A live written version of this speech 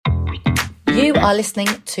You are listening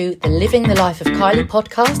to the Living the Life of Kylie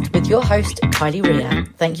podcast with your host, Kylie Rhea.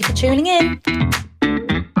 Thank you for tuning in.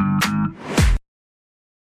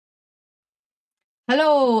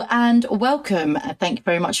 Hello and welcome. Thank you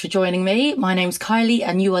very much for joining me. My name's Kylie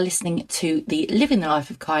and you are listening to the Living the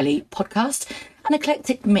Life of Kylie podcast, an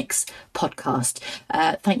eclectic mix podcast.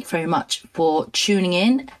 Thank you very much for tuning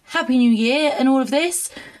in. Happy New Year and all of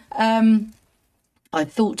this. I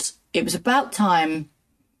thought it was about time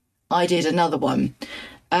I did another one.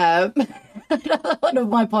 One of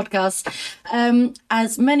my podcasts.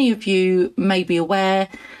 As many of you may be aware,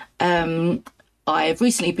 I've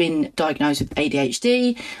recently been diagnosed with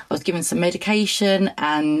ADHD. I was given some medication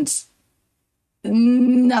and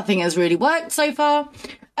nothing has really worked so far.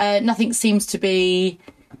 Nothing seems to be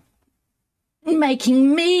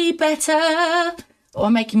making me better or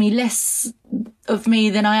making me less of me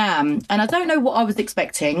than I am. And I don't know what I was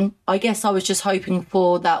expecting. I guess I was just hoping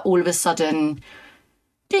for that all of a sudden,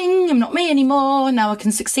 ding, I'm not me anymore. Now I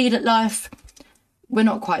can succeed at life. We're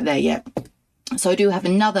not quite there yet. So I do have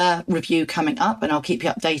another review coming up and I'll keep you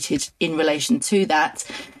updated in relation to that.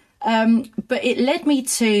 But it led me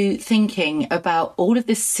to thinking about all of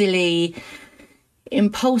this silly,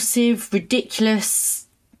 impulsive, ridiculous,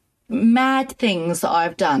 mad things that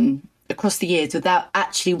I've done across the years without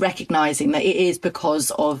actually recognising that it is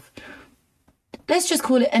because of, let's just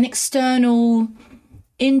call it an external,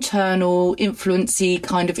 internal, influencey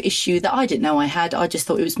kind of issue that I didn't know I had. I just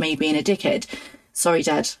thought it was me being a dickhead. Sorry,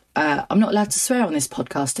 Dad. I'm not allowed to swear on this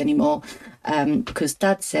podcast anymore because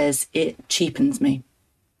Dad says it cheapens me.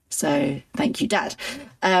 So thank you, Dad.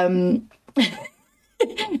 Maybe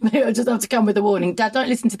I just have to come with a warning. Dad, don't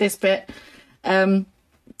listen to this bit.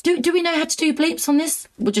 Do we know how to do bleeps on this?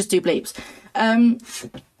 We'll just do bleeps.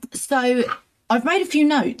 So I've made a few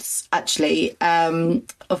notes, actually,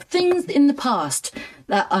 of things in the past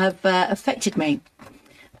that have affected me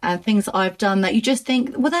and things that I've done that you just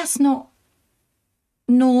think, well, that's not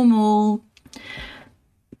normal,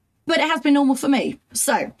 but it has been normal for me.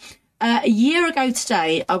 So a year ago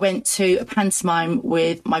today, I went to a pantomime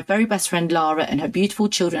with my very best friend Lara and her beautiful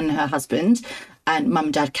children and her husband, and Mum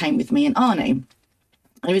and Dad came with me and Arnie.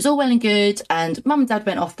 It was all well and good, and Mum and Dad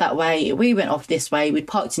went off that way, we went off this way. We'd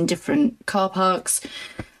parked in different car parks,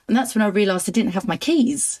 and that's when I realised I didn't have my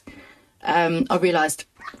keys. I realised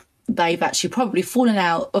they've actually probably fallen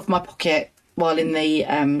out of my pocket while in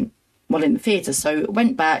the theatre. So I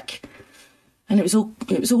went back, and it was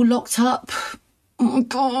all locked up. Oh my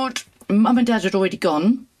God! Mum and Dad had already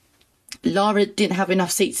gone. Lara didn't have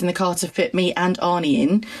enough seats in the car to fit me and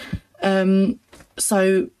Arnie in,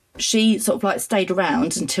 so she sort of like stayed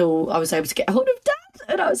around until I was able to get hold of Dad.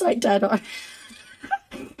 And I was like, Dad,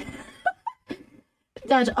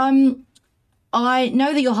 Dad, I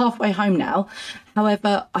know that you're halfway home now.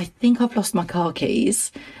 However, I think I've lost my car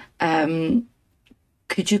keys.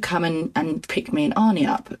 Could you come and pick me and Arnie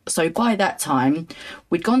up? So by that time,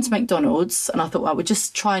 we'd gone to McDonald's and I thought, well, we'd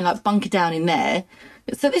just try and like bunker down in there.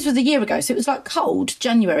 So this was a year ago. So it was like cold.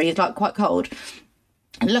 January is like quite cold.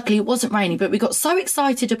 And luckily it wasn't raining, but we got so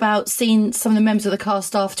excited about seeing some of the members of the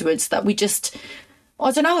cast afterwards that we just,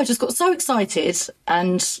 I don't know, I just got so excited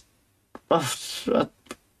and I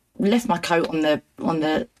left my coat on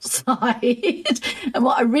the side. And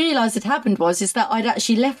what I realised had happened is that I'd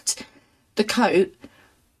actually left the coat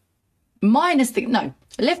left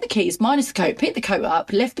the keys minus the coat, picked the coat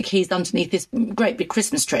up, left the keys underneath this great big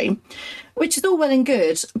Christmas tree, which is all well and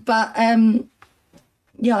good, but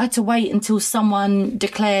yeah, I had to wait until someone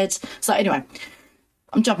declared. So anyway,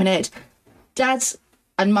 I'm jumping ahead. Dad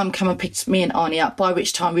and Mum come and picked me and Arnie up, by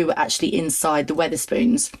which time we were actually inside the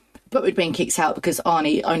Wetherspoons. But we'd been kicked out because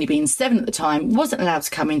Arnie, only being 7 at the time, wasn't allowed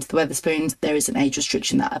to come into the Wetherspoons. There is an age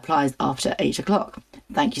restriction that applies after 8 o'clock.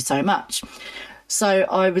 Thank you so much. So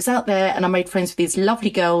I was out there and I made friends with these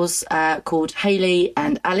lovely girls called Hayley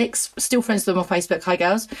and Alex. Still friends with them on Facebook. Hi,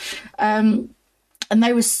 girls. And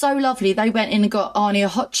they were so lovely. They went in and got Arnie a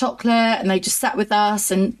hot chocolate and they just sat with us.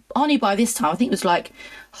 And Arnie, by this time, I think it was like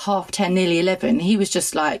 10:30, nearly 11. He was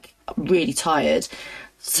just like really tired.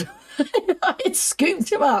 So I had scooped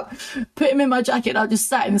him up, put him in my jacket. And I just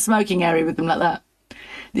sat in the smoking area with them like that.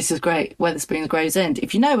 This is great. Wetherspoons Gravesend End.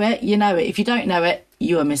 If you know it, you know it. If you don't know it,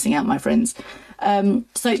 you are missing out, my friends.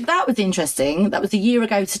 So that was interesting. That was a year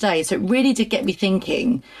ago today. So it really did get me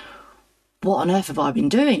thinking, what on earth have I been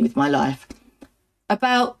doing with my life?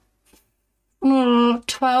 About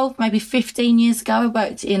 12, maybe 15 years ago, I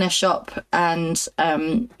worked in a shop and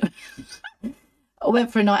I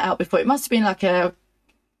went for a night out before. It must have been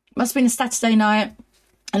a Saturday night.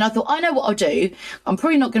 And I thought, I know what I'll do. I'm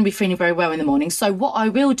probably not going to be feeling very well in the morning. So what I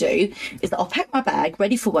will do is that I'll pack my bag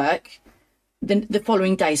ready for work. the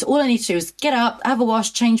following day. So all I need to do is get up, have a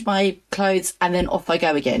wash, change my clothes, and then off I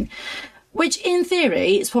go again. Which in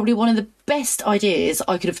theory is probably one of the best ideas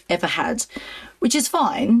I could have ever had, which is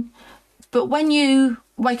fine. But when you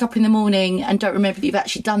wake up in the morning and don't remember that you've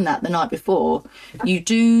actually done that the night before, you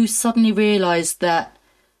do suddenly realise that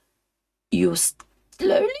you're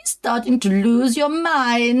slowly starting to lose your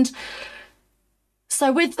mind.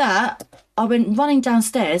 So with that, I went running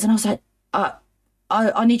downstairs and I was like,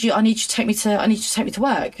 I need you to take me to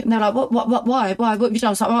work. And they're like, why? What have you done?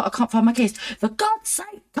 I was like, well, I can't find my keys. For God's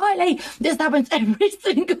sake, Kylie, this happens every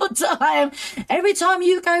single time. Every time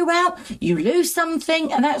you go out, you lose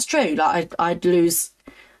something. And that's true. Like I would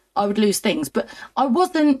lose things, but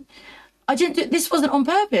this wasn't on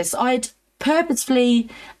purpose. I'd purposefully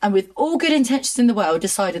and with all good intentions in the world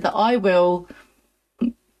decided that I will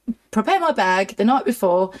prepare my bag the night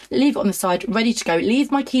before, leave it on the side, ready to go, leave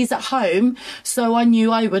my keys at home so I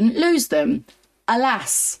knew I wouldn't lose them.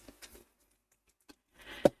 Alas,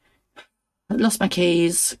 I lost my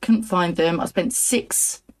keys, couldn't find them. I spent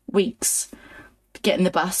 6 weeks getting the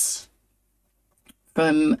bus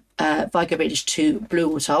from Vigo Village to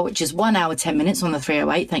Bluewater, which is 1 hour, 10 minutes on the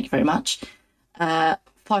 308. Thank you very much.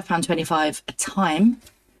 £5.25 a time.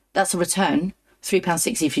 That's a return.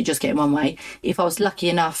 £3.60 if you're just getting one way. If I was lucky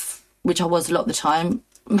enough, which I was a lot of the time,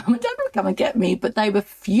 Mum and Dad would come and get me, but they were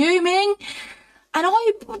fuming. And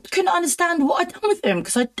I couldn't understand what I'd done with them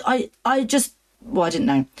because I didn't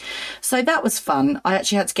know. So that was fun. I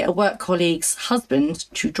actually had to get a work colleague's husband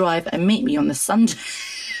to drive and meet me on the Sunday.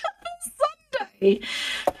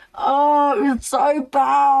 Oh, it was so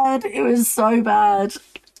bad. It was so bad.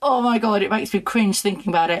 Oh my God, it makes me cringe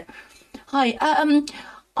thinking about it. Hi,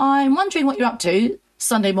 I'm wondering what you're up to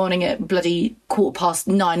Sunday morning at bloody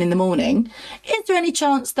 9:15 in the morning. Is there any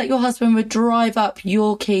chance that your husband would drive up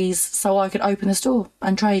your keys so I could open the store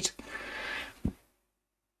and trade?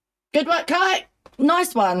 Good work, Kai.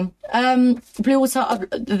 Nice one. Bluewater,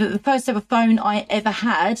 the first ever phone I ever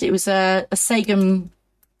had, it was a Sagem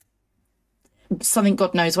something,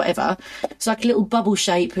 God knows, whatever. It's like a little bubble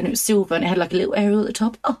shape and it was silver and it had like a little aerial at the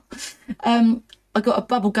top. I got a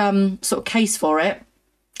bubblegum sort of case for it.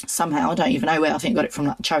 Somehow, I don't even know where. I think I got it from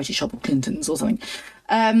like a charity shop or Clinton's or something.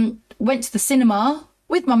 Went to the cinema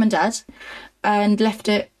with Mum and Dad and left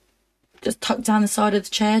it just tucked down the side of the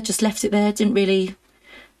chair, just left it there. Didn't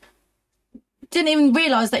even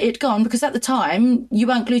realise that it had gone because at the time you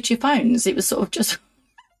weren't glued to your phones. It was sort of just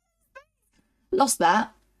lost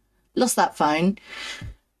that phone.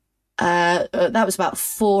 That was about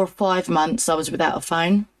 4 or 5 months I was without a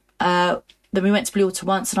phone. Then we went to Bluewater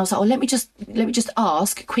once and I was like, oh, let me just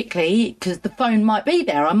ask quickly because the phone might be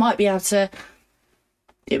there. I might be able to.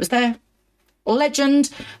 It was there. Legend.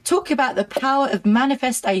 Talk about the power of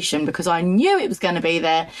manifestation because I knew it was going to be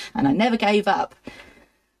there and I never gave up.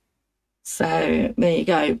 So there you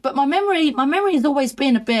go. But my memory has always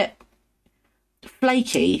been a bit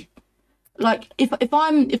flaky. Like if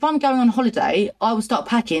I'm going on holiday, I will start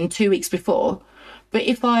packing 2 weeks before. But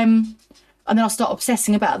and then I'll start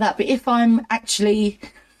obsessing about that. But if I'm actually,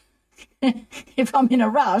 if I'm in a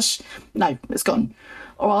rush, no, it's gone.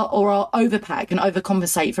 Or I'll overpack and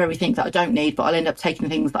overcompensate for everything that I don't need, but I'll end up taking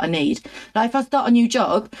things that I need. Like if I start a new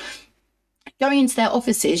job, going into their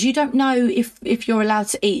offices, you don't know if you're allowed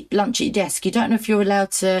to eat lunch at your desk. You don't know if you're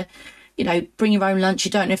allowed to, bring your own lunch.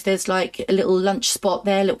 You don't know if there's like a little lunch spot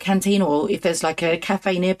there, a little canteen, or if there's like a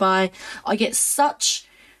cafe nearby. I get such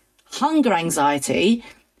hunger anxiety.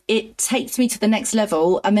 It takes me to the next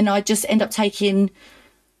level. And then I just end up taking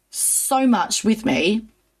so much with me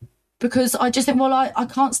because I just think, well, I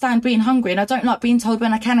can't stand being hungry and I don't like being told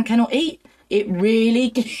when I can and cannot eat. It really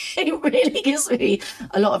gives me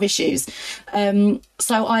a lot of issues.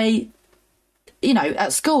 So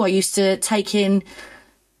at school, I used to take in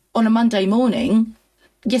on a Monday morning,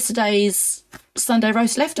 yesterday's Sunday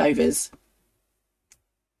roast leftovers.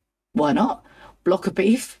 Why not? Block of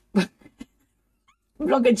beef,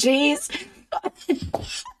 block of cheese.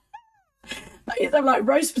 I used to have like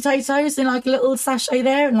roast potatoes in like a little sachet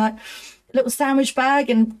there and like a little sandwich bag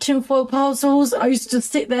and tinfoil parcels. I used to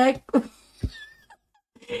just sit there with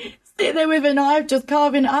a knife, just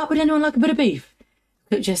carving it up. Would anyone like a bit of beef?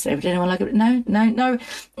 Just would anyone like it? No. No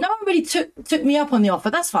one really took me up on the offer.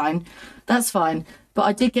 That's fine. But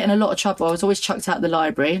I did get in a lot of trouble. I was always chucked out of the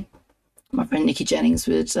library. My friend Nikki Jennings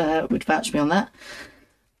would vouch me on that.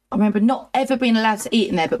 I remember not ever being allowed to eat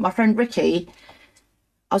in there, but my friend Ricky,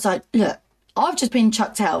 I was like, look, I've just been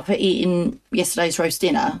chucked out for eating yesterday's roast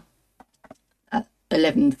dinner at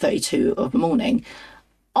 11:32 of the morning.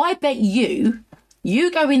 I bet you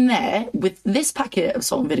go in there with this packet of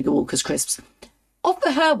salt and vinegar Walker's crisps,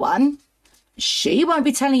 offer her one, she won't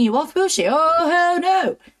be telling you off, will she? Oh, hell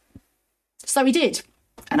no. So he did.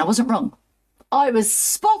 And I wasn't wrong. I was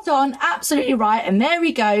spot on, absolutely right. And there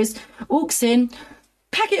he goes, walks in,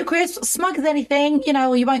 packet of crisps, smug as anything, you know,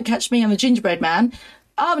 well, you won't catch me, I'm a gingerbread man.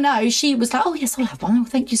 Oh, no, she was like, oh, yes, I'll have one. Oh,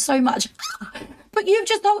 thank you so much. But you've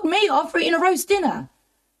just told me off for eating a roast dinner.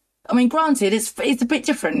 I mean, granted, it's a bit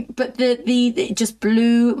different, but it just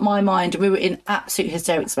blew my mind. We were in absolute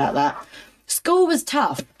hysterics about that. School was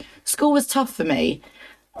tough. School was tough for me.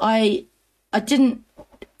 I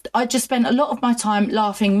just spent a lot of my time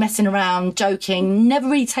laughing, messing around, joking, never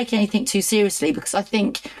really taking anything too seriously, because I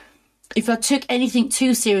think if I took anything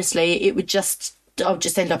too seriously, I would just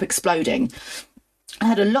end up exploding. I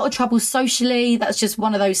had a lot of trouble socially. That's just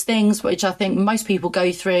one of those things which I think most people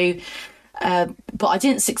go through. But I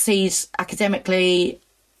didn't succeed academically.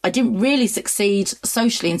 I didn't really succeed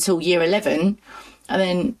socially until year 11. And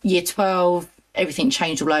then year 12, everything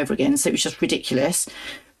changed all over again. So it was just ridiculous.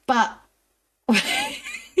 But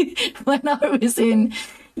when I was in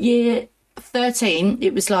year 13,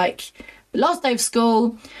 it was like the last day of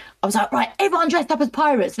school. I was like, right, everyone dressed up as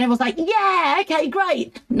pirates. And everyone's like, yeah, okay,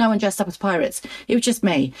 great. No one dressed up as pirates. It was just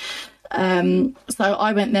me. So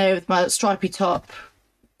I went there with my stripy top,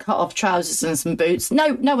 cut off trousers and some boots.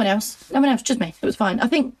 No one else, just me. It was fine. I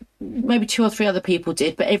think maybe 2 or 3 other people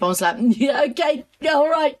did, but everyone was like, yeah, okay, all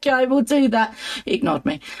right, Joe, we'll do that. He ignored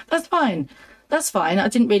me. That's fine. I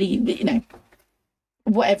didn't really, you know,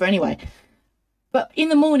 whatever anyway. But in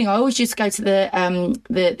the morning, I always used to go to the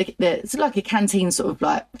it's like a canteen sort of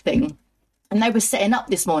like thing. And they were setting up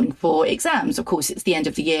this morning for exams. Of course, it's the end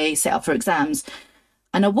of the year, you set up for exams.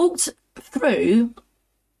 And I walked through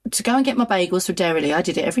to go and get my bagels for Dairy. I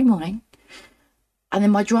did it every morning. And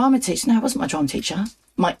then my drama teacher, no, it wasn't my drama teacher,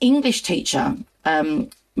 my English teacher,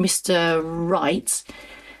 Mr. Wright,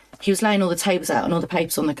 he was laying all the tables out and all the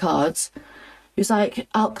papers on the cards. He was like,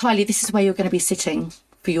 oh, Kylie, this is where you're going to be sitting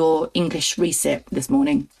for your English resit this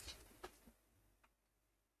morning.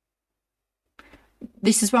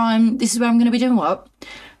 This is where I'm going to be doing what?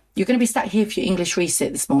 You're going to be sat here for your English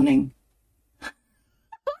resit this morning.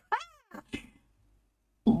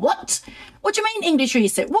 What? What do you mean English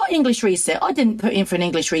resit? What English resit? I didn't put in for an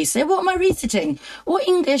English resit. What am I resitting? What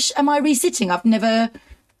English am I resitting? I've never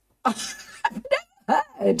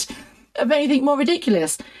heard of anything more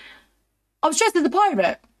ridiculous. I was dressed as a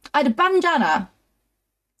pirate. I had a bandana.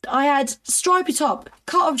 I had stripy top,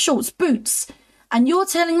 cut-off shorts, boots. And you're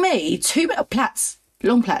telling me, 2 plaits,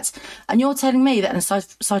 long plaits, and you're telling me that, and a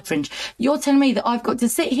side fringe, you're telling me that I've got to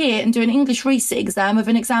sit here and do an English resit exam of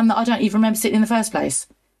an exam that I don't even remember sitting in the first place.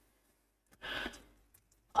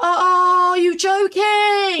 Oh, are you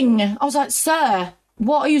joking? I was like, sir,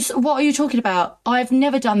 what are you talking about? I've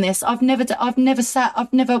never done this. What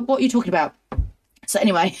are you talking about? So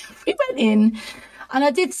anyway, we went in and I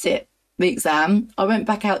did sit the exam. I went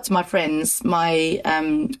back out to my friends, my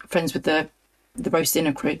friends with the roast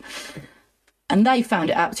dinner crew, and they found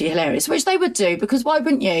it absolutely hilarious, which they would do, because why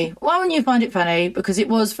wouldn't you? Why wouldn't you find it funny? Because it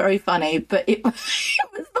was very funny, but it was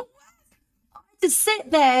the worst. To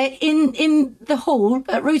sit there in the hall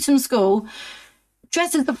at Rootham School,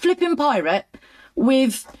 dressed as a flipping pirate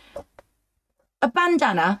with a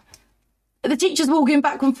bandana, the teachers walking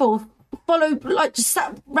back and forth, followed, like, just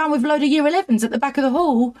sat round with a load of year 11s at the back of the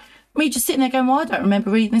hall. Me just sitting there going, well, I don't remember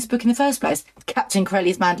reading this book in the first place. Captain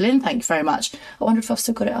Corelli's Mandolin, thank you very much. I wonder if I've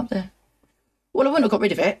still got it up there. Well, I wouldn't have got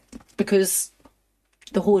rid of it, because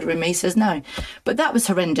the hoarder in me says no. But that was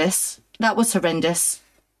horrendous. That wasn't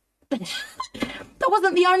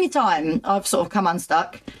the only time I've sort of come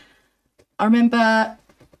unstuck. I remember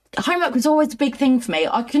homework was always a big thing for me.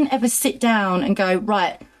 I couldn't ever sit down and go,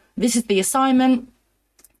 right, this is the assignment.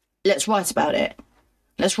 Let's write about it.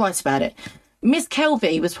 Miss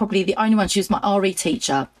Kelvy was probably the only one, she was my RE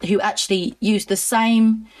teacher, who actually used the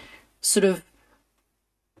same sort of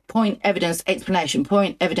point, evidence, explanation,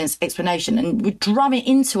 and would drum it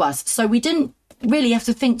into us. So we didn't really have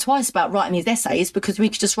to think twice about writing these essays, because we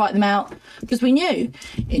could just write them out, because we knew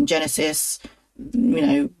in Genesis, you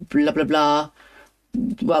know, blah, blah, blah,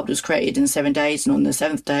 the world was created in 7 days and on the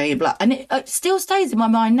 7th day, blah. And it still stays in my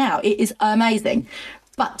mind now. It is amazing.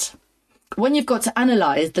 But when you've got to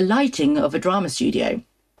analyse the lighting of a drama studio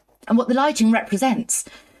and what the lighting represents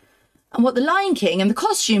and what the Lion King and the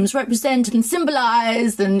costumes represent and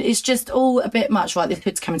symbolise, and it's just all a bit much. Right, this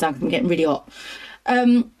hood's coming down because I'm getting really hot.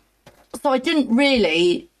 So I didn't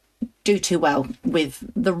really do too well with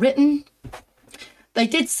the written. They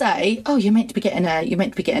did say, "Oh, you're meant to be getting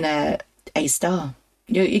a star.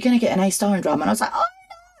 You're going to get an A star in drama." And I was like, "Oh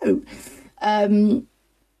no."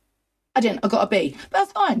 I didn't. I got a B, but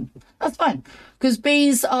that's fine. because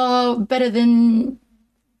B's are better than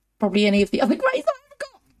probably any of the other grades I've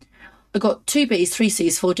got. I got 2 B's, 3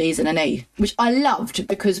 C's, 4 D's and an E, which I loved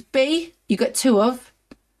because B you get 2 of,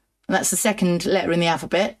 and that's the second letter in the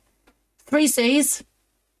alphabet. 3 C's,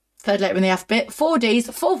 third letter in the alphabet. 4 D's,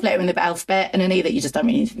 fourth letter in the alphabet, and an E that you just don't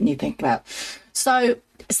really need to think about. So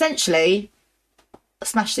essentially, I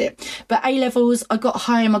smashed it. But A-levels, I got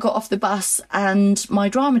home, I got off the bus, and my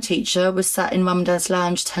drama teacher was sat in Mum and Dad's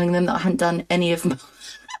lounge telling them that I hadn't done any of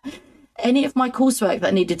my coursework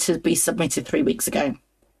that needed to be submitted 3 weeks ago.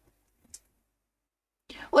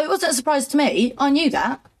 Well, it wasn't a surprise to me. I knew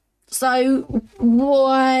that. So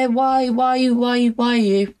why are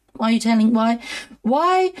you telling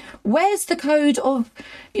why? Where's the code of,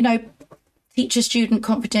 teacher-student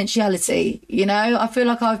confidentiality? I feel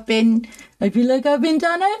like I've been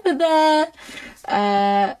done over there.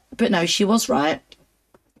 But no, she was right.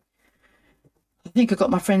 I think I got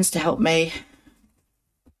my friends to help me.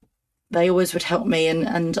 They always would help me,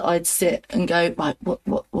 and I'd sit and go, right, what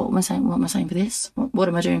am I saying? What am I saying for this? What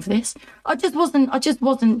am I doing for this? I just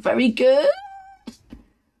wasn't very good.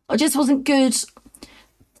 I just wasn't good.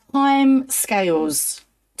 Time scales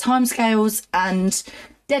and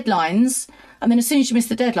deadlines. And then as soon as you miss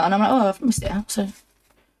the deadline, I'm like, oh, I've missed it. So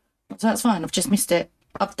that's fine. I've just missed it.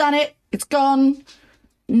 I've done it. It's gone.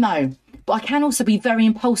 No. But I can also be very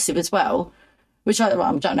impulsive as well, which I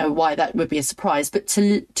don't know why that would be a surprise. But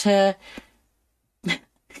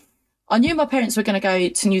I knew my parents were going to go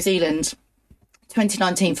to New Zealand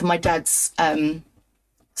 2019 for my dad's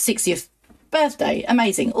 60th birthday.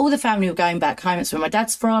 Amazing. All the family were going back home. It's where my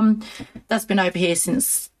dad's from. Dad's been over here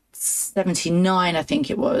since 79, I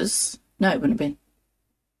think it was. No, it wouldn't have been.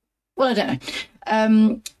 Well, I don't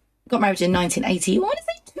know. Got married in 1980. I want to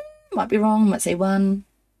say 2. Might be wrong. Might say 1.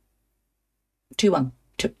 2, 1.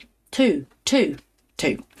 2.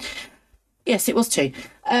 Yes, it was 2.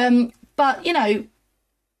 But,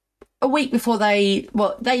 a week before they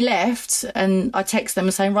left, and I text them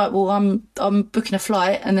and saying, right, well, I'm booking a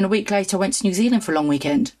flight. And then a week later, I went to New Zealand for a long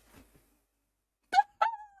weekend.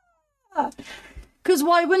 Because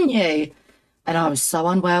why wouldn't you? And I was so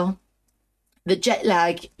unwell. The jet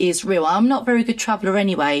lag is real. I'm not a very good traveller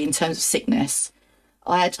anyway in terms of sickness.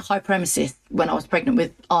 I had hyperemesis when I was pregnant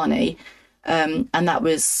with Arnie. And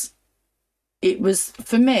it was,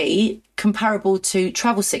 for me, comparable to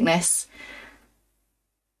travel sickness.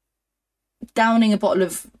 Downing a bottle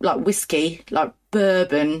of, whiskey,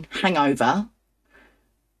 bourbon, hangover,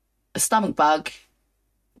 a stomach bug,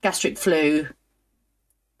 gastric flu,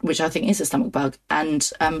 which I think is a stomach bug, and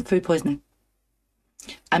food poisoning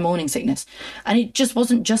and morning sickness. And it just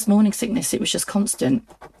wasn't just morning sickness, it was just constant.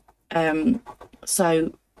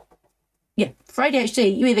 So yeah, for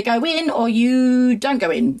ADHD, you either go in or you don't go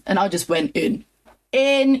in. And I just went in.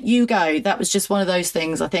 In you go. That was just one of those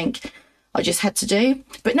things I think I just had to do.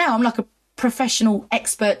 But now I'm like a professional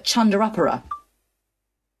expert chunder-upperer.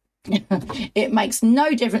 It makes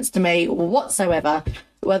no difference to me whatsoever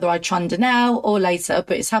whether I chunder now or later,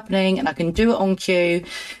 but it's happening and I can do it on cue.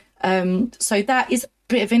 So that is a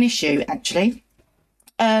bit of an issue, actually.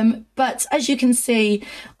 But as you can see,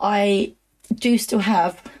 I do still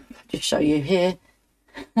have, I'll just show you here,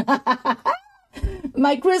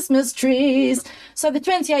 my Christmas trees. So the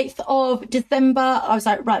 28th of December, I was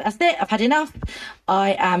like, right, that's it. I've had enough.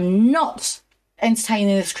 I am not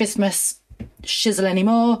entertaining this Christmas shizzle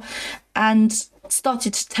anymore, and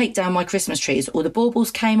started to take down my Christmas trees. All the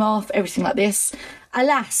baubles came off, everything like this.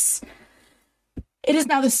 Alas, it is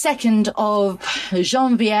now the 2nd of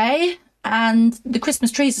Janvier, and the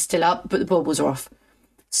Christmas trees are still up, but the baubles are off.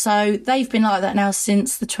 So they've been like that now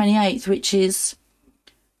since the 28th, which is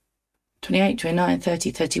 28, 29,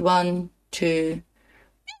 30, 31 to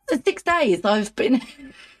 6 days I've been.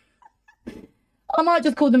 I might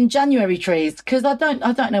just call them January trees, because I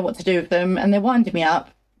don't know what to do with them, and they're winding me up.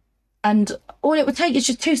 And all it would take is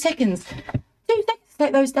just 2 seconds. 2 seconds to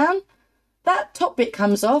take those down. That top bit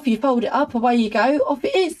comes off, you fold it up, away you go, off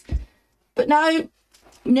it is. But no,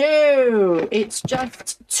 it's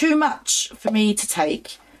just too much for me to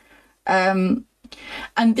take. And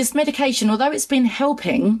this medication, although it's been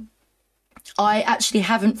helping, I actually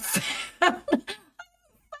haven't felt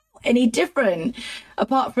any different,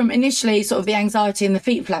 apart from initially sort of the anxiety and the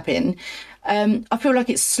feet flapping. I feel like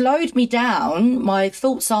it's slowed me down. My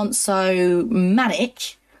thoughts aren't so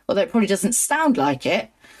manic, although it probably doesn't sound like it.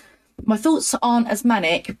 My thoughts aren't as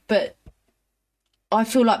manic, but I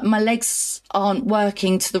feel like my legs aren't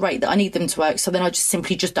working to the rate that I need them to work. So then I just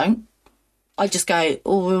simply don't. I just go,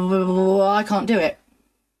 oh, I can't do it.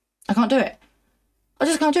 I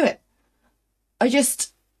just can't do it.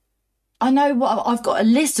 I know what I've got a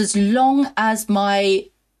list as long as my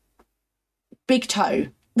big toe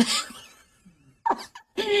that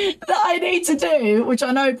I need to do, which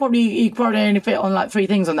I know you probably only fit on like 3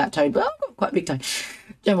 things on that toe, but I've got quite a big toe.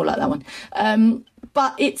 General like that one.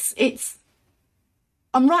 But it's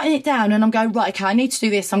I'm writing it down and I'm going, right, okay, I need to do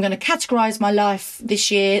this. I'm going to categorise my life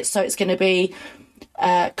this year. So it's going to be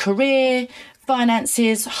career,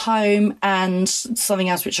 finances, home, and something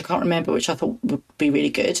else which I can't remember, which I thought would be really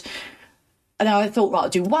good. And then I thought, right, I'll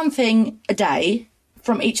do one thing a day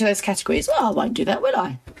from each of those categories. Well, I won't do that, will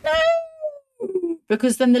I? No,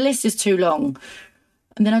 because then the list is too long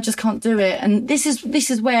and then I just can't do it. And this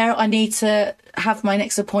is where I need to have my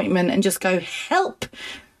next appointment and just go, help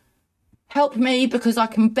me, because I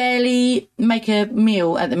can barely make a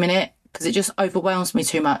meal at the minute because it just overwhelms me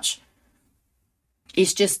too much.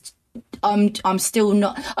 It's just, I'm still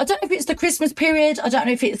not, I don't know if it's the Christmas period. I don't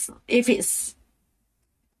know if it's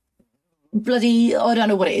bloody, I don't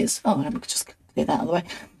know what it is. Oh, let me just get that out of the way.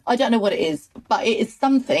 I don't know what it is, but it is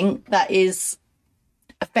something that is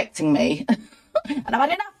affecting me. And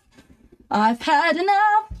I've had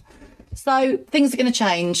enough. So things are going to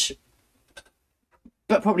change,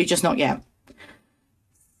 but probably just not yet.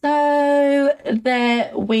 So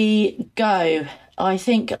there we go. I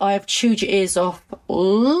think I've chewed your ears off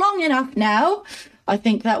long enough now. I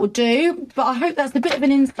think that will do. But I hope that's a bit of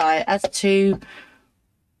an insight as to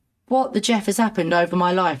what the Jeff has happened over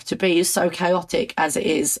my life to be so chaotic as it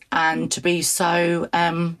is and to be so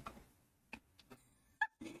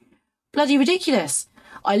bloody ridiculous.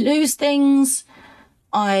 I lose things.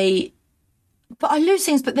 But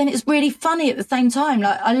then it's really funny at the same time.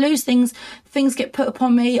 Like, I lose things get put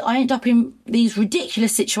upon me. I end up in these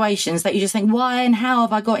ridiculous situations that you just think, why and how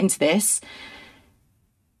have I got into this?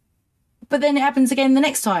 But then it happens again the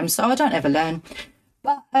next time, so I don't ever learn.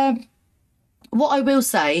 But what I will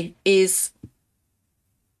say is,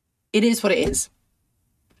 it is what it is.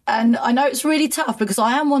 And I know it's really tough because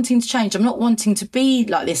I am wanting to change. I'm not wanting to be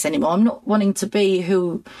like this anymore. I'm not wanting to be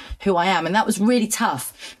who I am. And that was really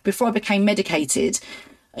tough before I became medicated.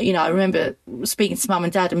 You know, I remember speaking to mum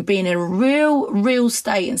and dad and being in a real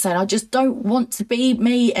state and saying, I just don't want to be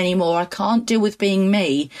me anymore. I can't deal with being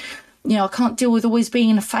me. You know, I can't deal with always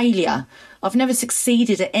being a failure. I've never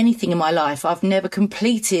succeeded at anything in my life. I've never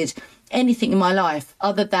completed anything in my life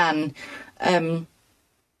other than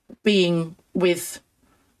being with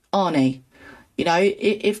Arnie. You know,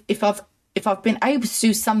 if I've been able to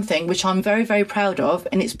do something which I'm very, very proud of,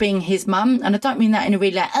 and it's being his mum, and I don't mean that in a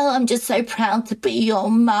really like, oh, I'm just so proud to be your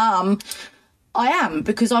mum. I am,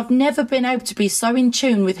 because I've never been able to be so in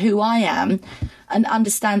tune with who I am and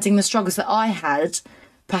understanding the struggles that I had,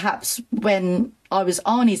 perhaps when I was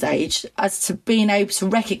Arnie's age, as to being able to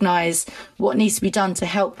recognise what needs to be done to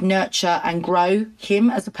help nurture and grow him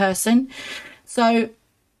as a person. So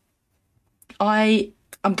I'm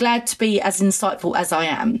glad to be as insightful as I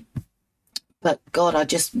am. But God, I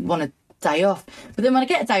just want a day off. But then when I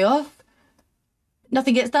get a day off,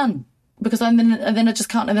 nothing gets done. Because then I just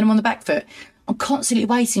can't, and then I'm on the back foot. I'm constantly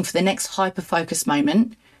waiting for the next hyper-focus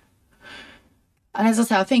moment. And as I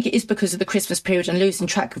say, I think it is because of the Christmas period and losing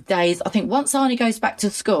track of days. I think once Arnie goes back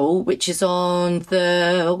to school, which is on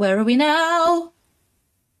where are we now?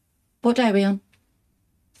 What day are we on?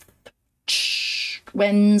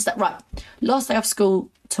 Wednesday, right, last day of school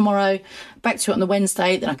tomorrow, back to it on the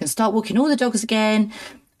Wednesday. Then I can start walking all the dogs again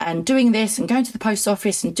and doing this and going to the post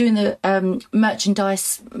office and doing the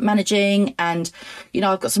merchandise managing. And, you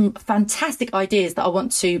know, I've got some fantastic ideas that I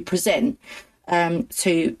want to present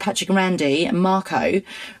to Patrick and Randy and Marco.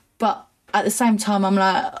 But at the same time, I'm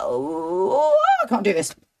like, oh, I can't do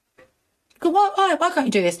this. Why can't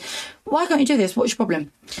you do this? Why can't you do this? What's your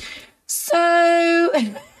problem? So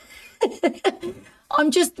I'm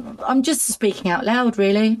just speaking out loud,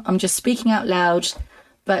 really. I'm just speaking out loud.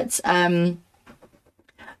 But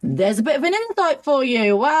there's a bit of an insight for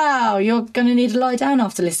you. Wow, you're going to need to lie down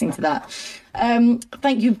after listening to that.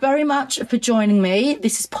 Thank you very much for joining me.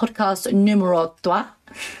 This is podcast numero 2.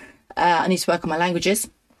 I need to work on my languages.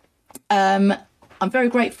 I'm very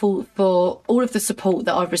grateful for all of the support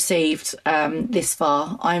that I've received this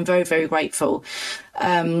far. I am very, very grateful.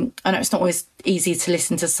 I know it's not always easy to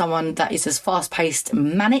listen to someone that is as fast-paced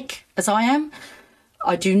and manic as I am.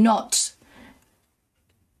 I do not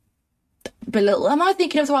belittle. Am I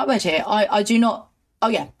thinking of the right word here? I do not. Oh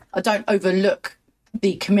yeah, I don't overlook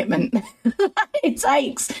the commitment that it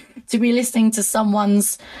takes to be listening to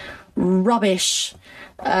someone's rubbish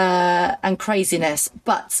and craziness.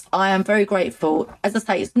 But I am very grateful. As I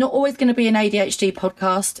say, it's not always going to be an ADHD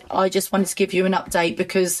podcast. I just wanted to give you an update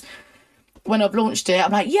because when I've launched it,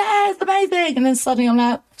 I'm like, yeah, it's amazing. And then suddenly I'm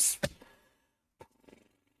like,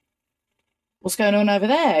 what's going on over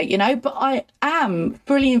there, you know? But I am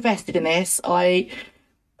fully invested in this. I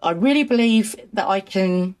really believe that I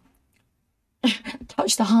can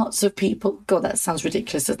touch the hearts of people. God, that sounds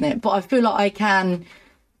ridiculous, doesn't it? But I feel like I can.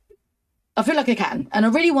 I feel like I can, and I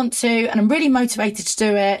really want to, and I'm really motivated to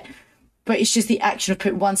do it. But it's just the action of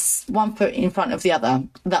putting one foot in front of the other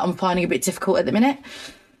that I'm finding a bit difficult at the minute.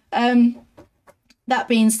 That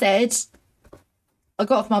being said, I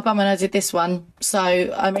got off my bum and I did this one. So,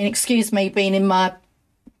 I mean, excuse me being in my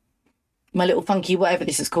little funky, whatever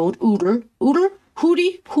this is called. Oodle? Hoodle?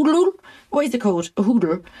 What is it called? A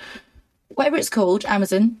hoodle. Whatever it's called.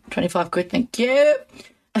 Amazon. 25 quid. Thank you.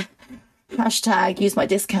 Hashtag use my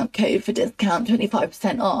discount code for discount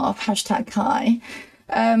 25% off. Hashtag Kai.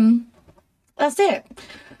 That's it.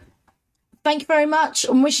 Thank you very much.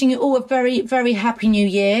 I'm wishing you all a very, very happy new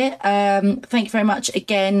year. Thank you very much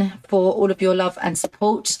again for all of your love and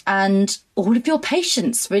support and all of your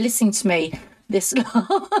patience for listening to me this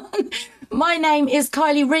long. My name is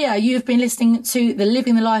Kylie Ria. You've been listening to the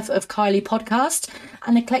Living the Life of Kylie podcast,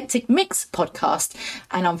 an eclectic mix podcast,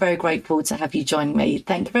 and I'm very grateful to have you join me.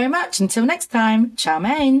 Thank you very much. Until next time, ciao,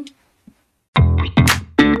 man.